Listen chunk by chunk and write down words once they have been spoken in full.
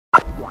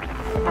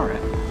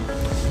Alright,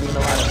 getting a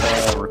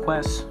lot of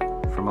requests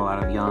from a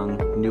lot of young,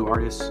 new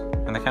artists,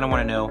 and they kind of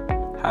want to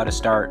know how to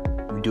start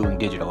doing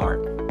digital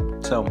art.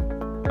 So,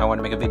 I want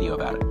to make a video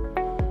about it.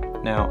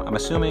 Now, I'm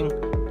assuming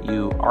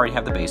you already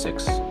have the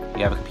basics.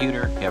 You have a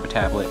computer, you have a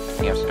tablet,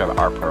 you have some type of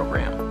art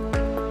program.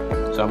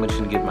 So I'm just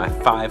going to give my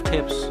 5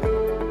 tips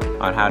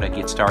on how to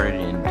get started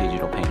in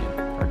digital painting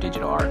or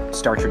digital art.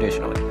 Start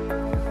traditionally.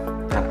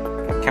 Kind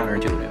of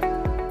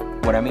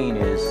counterintuitive. What I mean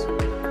is,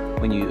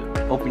 when you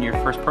open your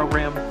first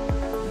program,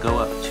 go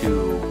up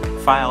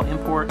to File,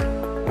 Import,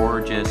 or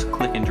just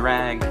click and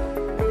drag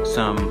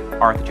some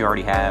art that you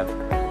already have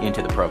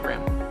into the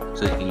program,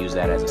 so you can use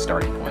that as a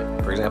starting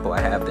point. For example,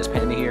 I have this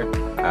panda here.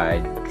 I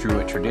drew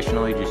it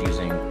traditionally just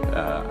using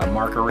a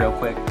marker real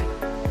quick,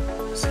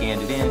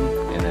 scanned it in,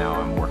 and now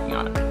I'm working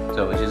on it.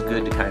 So it's just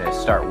good to kind of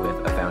start with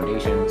a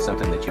foundation,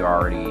 something that you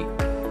already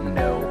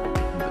know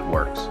that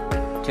works.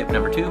 Tip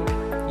number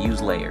 2,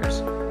 use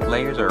layers.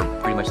 Layers are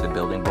pretty much the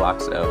building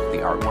blocks of the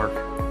artwork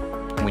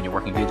when you're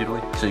working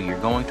digitally. So you're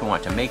going to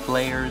want to make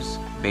layers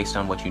based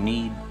on what you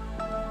need,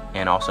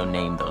 and also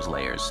name those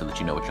layers so that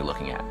you know what you're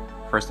looking at.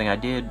 First thing I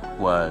did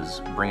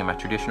was bring in my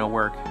traditional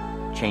work,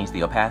 change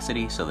the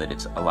opacity so that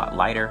it's a lot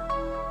lighter,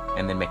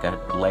 and then make a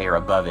layer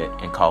above it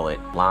and call it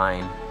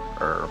line,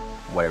 or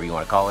whatever you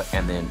want to call it,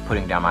 and then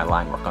putting down my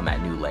line work on that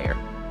new layer.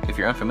 If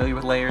you're unfamiliar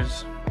with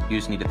layers, you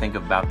just need to think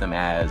about them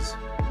as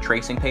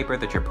tracing paper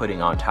that you're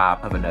putting on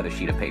top of another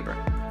sheet of paper.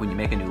 When you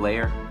make a new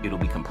layer, it'll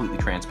be completely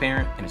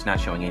transparent and it's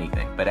not showing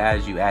anything. But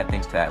as you add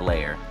things to that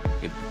layer,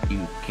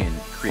 you can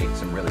create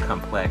some really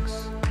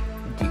complex,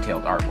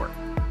 detailed artwork.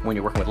 When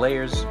you're working with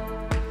layers,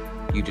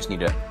 you just need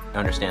to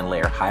understand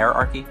layer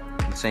hierarchy.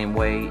 The same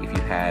way, if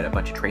you had a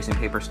bunch of tracing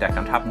paper stacked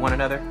on top of one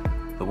another,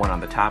 the one on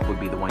the top would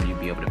be the one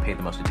you'd be able to pay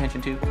the most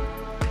attention to.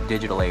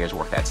 Digital layers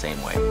work that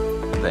same way.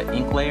 The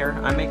ink layer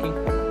I'm making,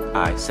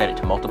 I set it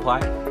to multiply.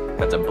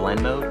 That's a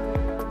blend mode.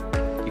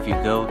 If you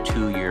go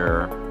to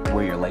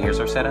where your layers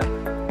are set up,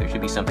 there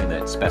should be something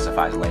that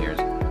specifies layers.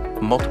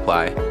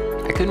 Multiply,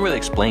 I couldn't really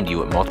explain to you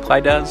what multiply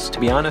does, to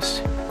be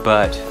honest,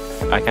 but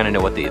I kind of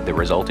know what the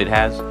result it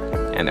has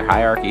and their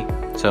hierarchy.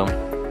 So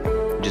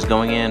just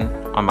going in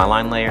on my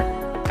line layer,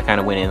 I kind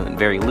of went in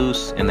very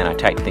loose, and then I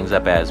tightened things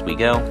up as we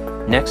go.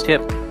 Next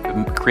tip,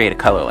 create a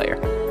color layer.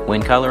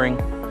 When coloring,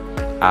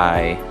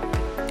 I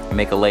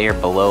make a layer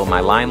below my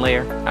line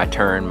layer. I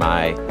turn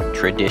my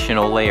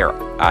traditional layer,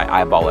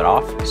 I eyeball it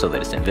off so that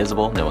it's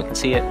invisible, no one can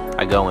see it.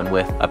 I go in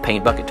with a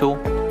paint bucket tool,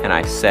 and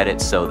I set it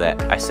so that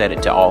I set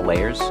it to all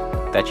layers.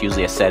 That's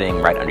usually a setting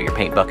right under your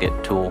paint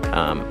bucket tool.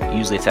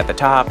 Usually it's at the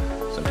top,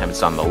 sometimes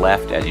it's on the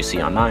left, as you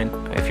see on mine.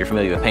 If you're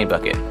familiar with paint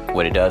bucket,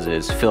 what it does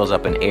is fills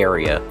up an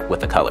area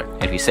with a color.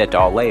 And if you set to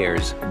all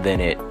layers, then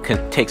it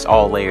takes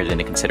all layers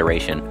into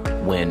consideration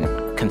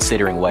when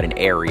considering what an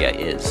area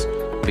is.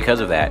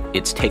 Because of that,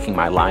 it's taking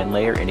my line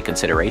layer into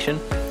consideration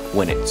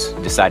when it's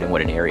deciding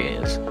what an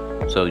area is.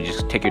 So you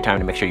just take your time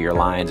to make sure your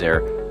lines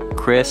are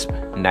crisp,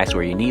 nice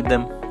where you need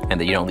them, and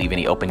that you don't leave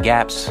any open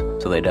gaps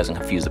so that it doesn't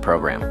confuse the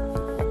program.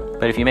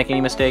 But if you make any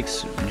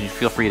mistakes,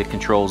 feel free to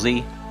Control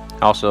Z.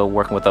 Also,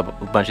 working with a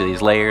bunch of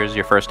these layers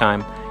your first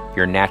time,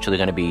 you're naturally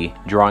going to be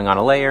drawing on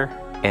a layer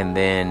and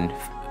then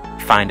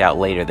find out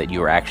later that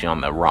you were actually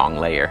on the wrong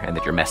layer and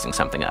that you're messing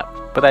something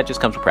up. But that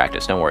just comes with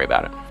practice, don't worry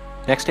about it.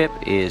 Next tip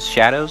is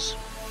shadows.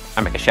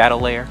 I make a shadow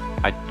layer.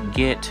 I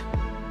get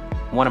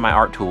one of my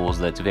art tools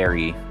that's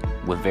very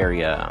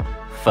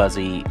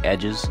fuzzy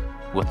edges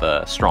with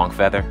a strong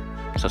feather.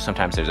 So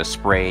sometimes there's a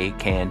spray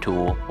can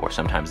tool, or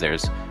sometimes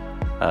there's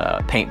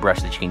a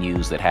paintbrush that you can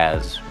use that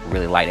has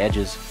really light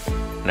edges.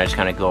 And I just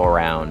kind of go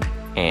around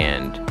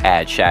and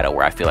add shadow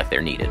where I feel like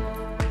they're needed.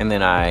 And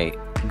then I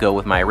go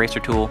with my eraser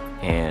tool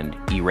and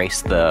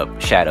erase the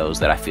shadows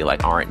that I feel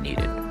like aren't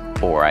needed.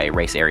 Or I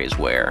erase areas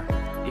where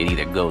it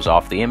either goes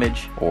off the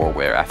image or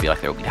where I feel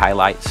like there will be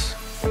highlights,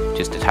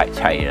 just to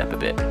tighten it up a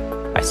bit.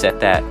 I set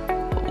that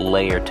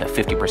layer to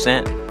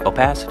 50%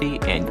 opacity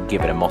and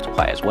give it a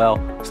multiply as well,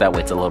 so that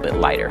way it's a little bit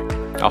lighter.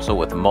 Also,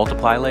 with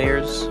multiply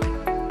layers,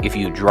 if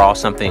you draw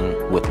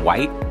something with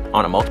white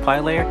on a multiply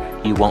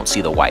layer, you won't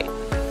see the white.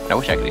 I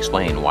wish I could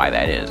explain why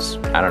that is.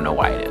 I don't know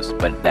why it is,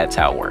 but that's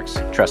how it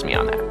works. Trust me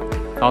on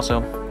that.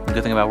 Also, the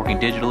good thing about working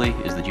digitally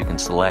is that you can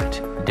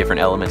select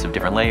different elements of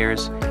different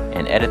layers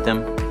and edit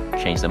them,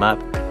 change them up.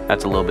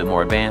 That's a little bit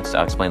more advanced.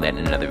 I'll explain that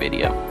in another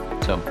video.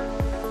 So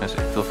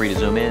feel free to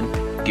zoom in,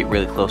 get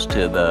really close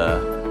to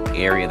the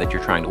area that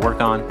you're trying to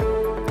work on,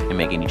 and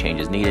make any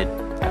changes needed.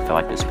 I feel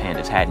like this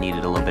panda's had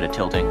needed a little bit of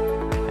tilting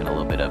and a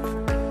little bit of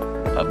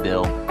a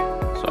bill,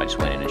 so I just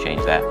went in and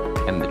changed that.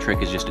 And the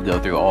trick is just to go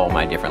through all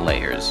my different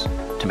layers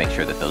to make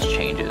sure that those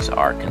changes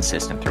are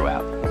consistent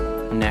throughout.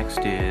 Next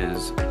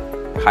is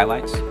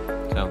highlights.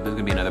 So this is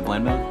gonna be another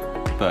blend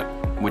mode, but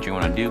what you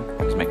wanna do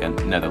is make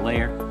another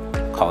layer,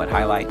 call it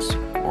highlights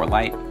or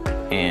light,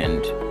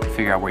 and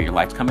figure out where your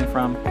light's coming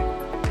from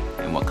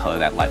and what color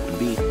that light would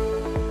be,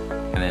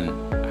 and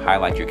then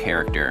highlight your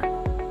character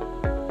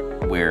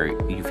where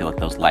you feel like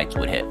those lights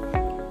would hit.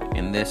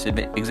 In this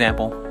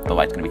example, the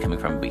light's going to be coming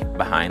from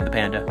behind the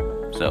panda,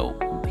 so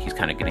he's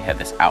kind of going to have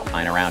this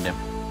outline around him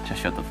to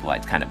show that the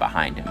light's kind of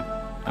behind him.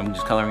 I'm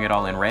just coloring it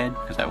all in red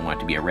because I want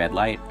it to be a red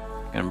light.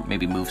 Gonna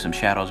maybe move some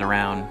shadows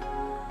around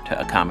to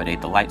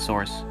accommodate the light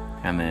source,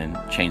 and then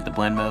change the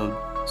blend mode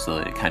so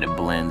that it kind of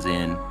blends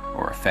in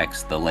or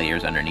affects the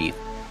layers underneath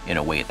in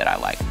a way that I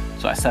like.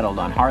 So I settled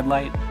on hard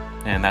light,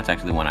 and that's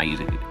actually the one I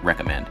usually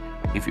recommend.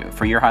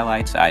 For your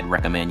highlights, I'd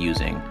recommend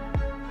using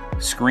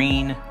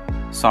screen,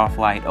 soft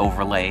light,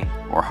 overlay,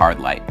 or hard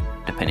light,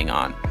 depending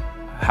on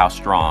how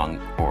strong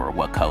or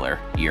what color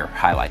your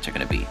highlights are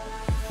going to be.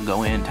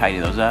 Go in, tidy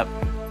those up,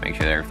 make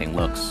sure that everything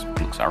looks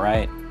all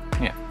right.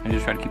 Yeah, and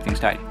just try to keep things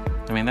tidy.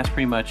 I mean, that's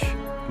pretty much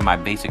my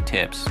basic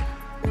tips.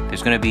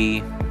 There's going to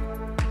be,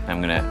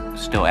 I'm going to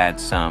still add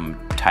some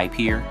type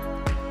here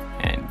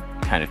and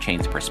kind of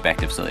change the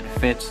perspective so that it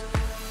fits,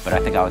 but I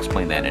think I'll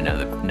explain that in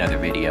another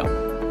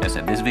video. As I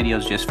said, this video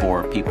is just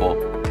for people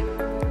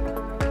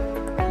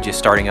just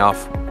starting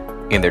off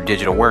in their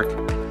digital work.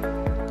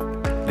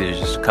 There's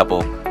just a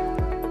couple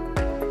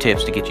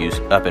tips to get you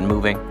up and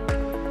moving.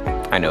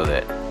 I know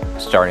that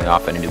starting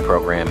off in a new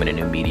program and a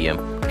new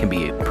medium can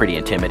be pretty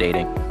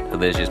intimidating, so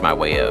this is just my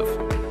way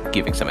of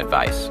giving some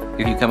advice.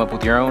 If you come up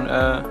with your own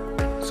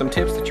some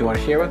tips that you want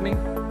to share with me,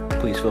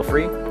 please feel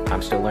free.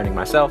 I'm still learning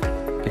myself.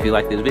 If you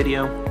like this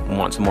video and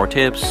want some more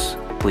tips,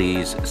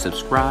 please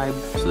subscribe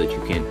so that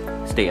you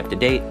can stay up to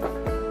date,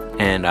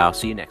 and I'll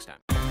see you next time.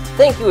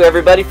 Thank you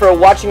everybody for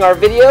watching our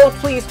video.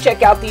 Please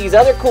check out these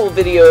other cool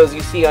videos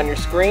you see on your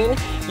screen.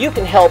 You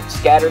can help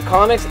Scattered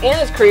Comics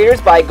and its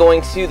creators by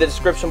going to the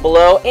description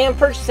below and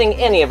purchasing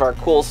any of our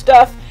cool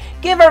stuff.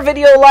 Give our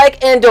video a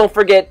like and don't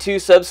forget to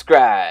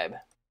subscribe.